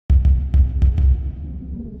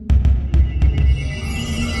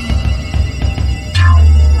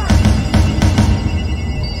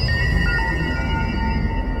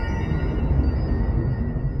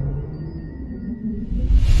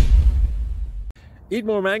Eat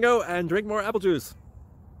more mango and drink more apple juice.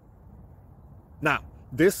 Now,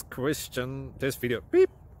 this video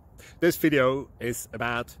is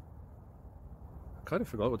about... I kind of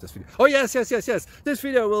forgot what this video... Oh, yes. This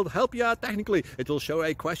video will help you out technically. It will show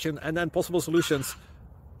a question and then possible solutions.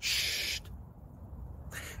 Shh.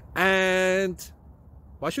 And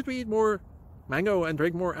why should we eat more mango and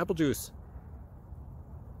drink more apple juice?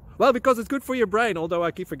 Well, because it's good for your brain, although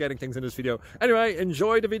I keep forgetting things in this video. Anyway,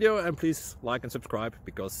 enjoy the video and please like and subscribe,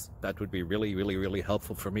 because that would be really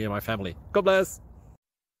helpful for me and my family. God bless!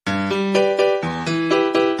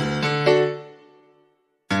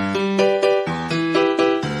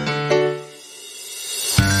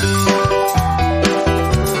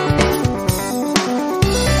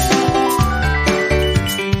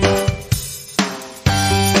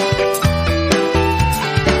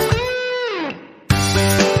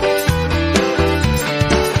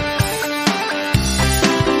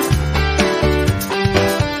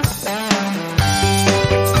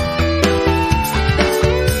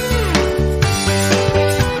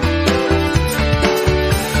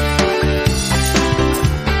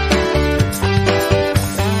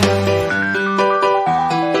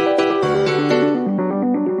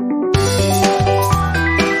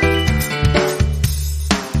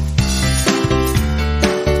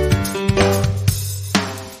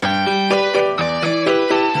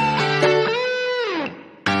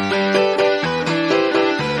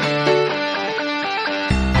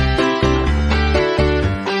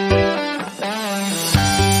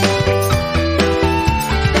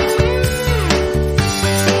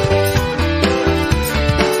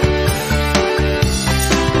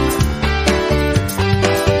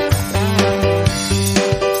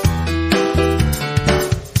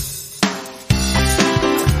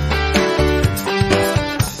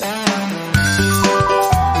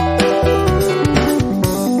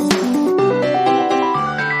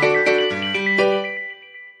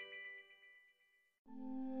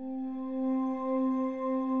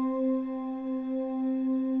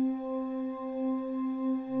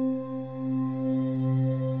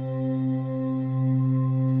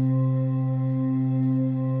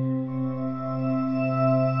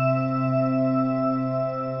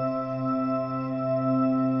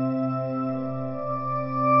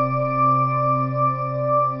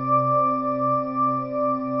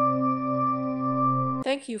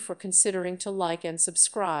 Thank you for considering to like and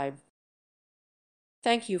subscribe.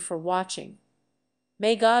 Thank you for watching.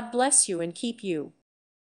 May God bless you and keep you.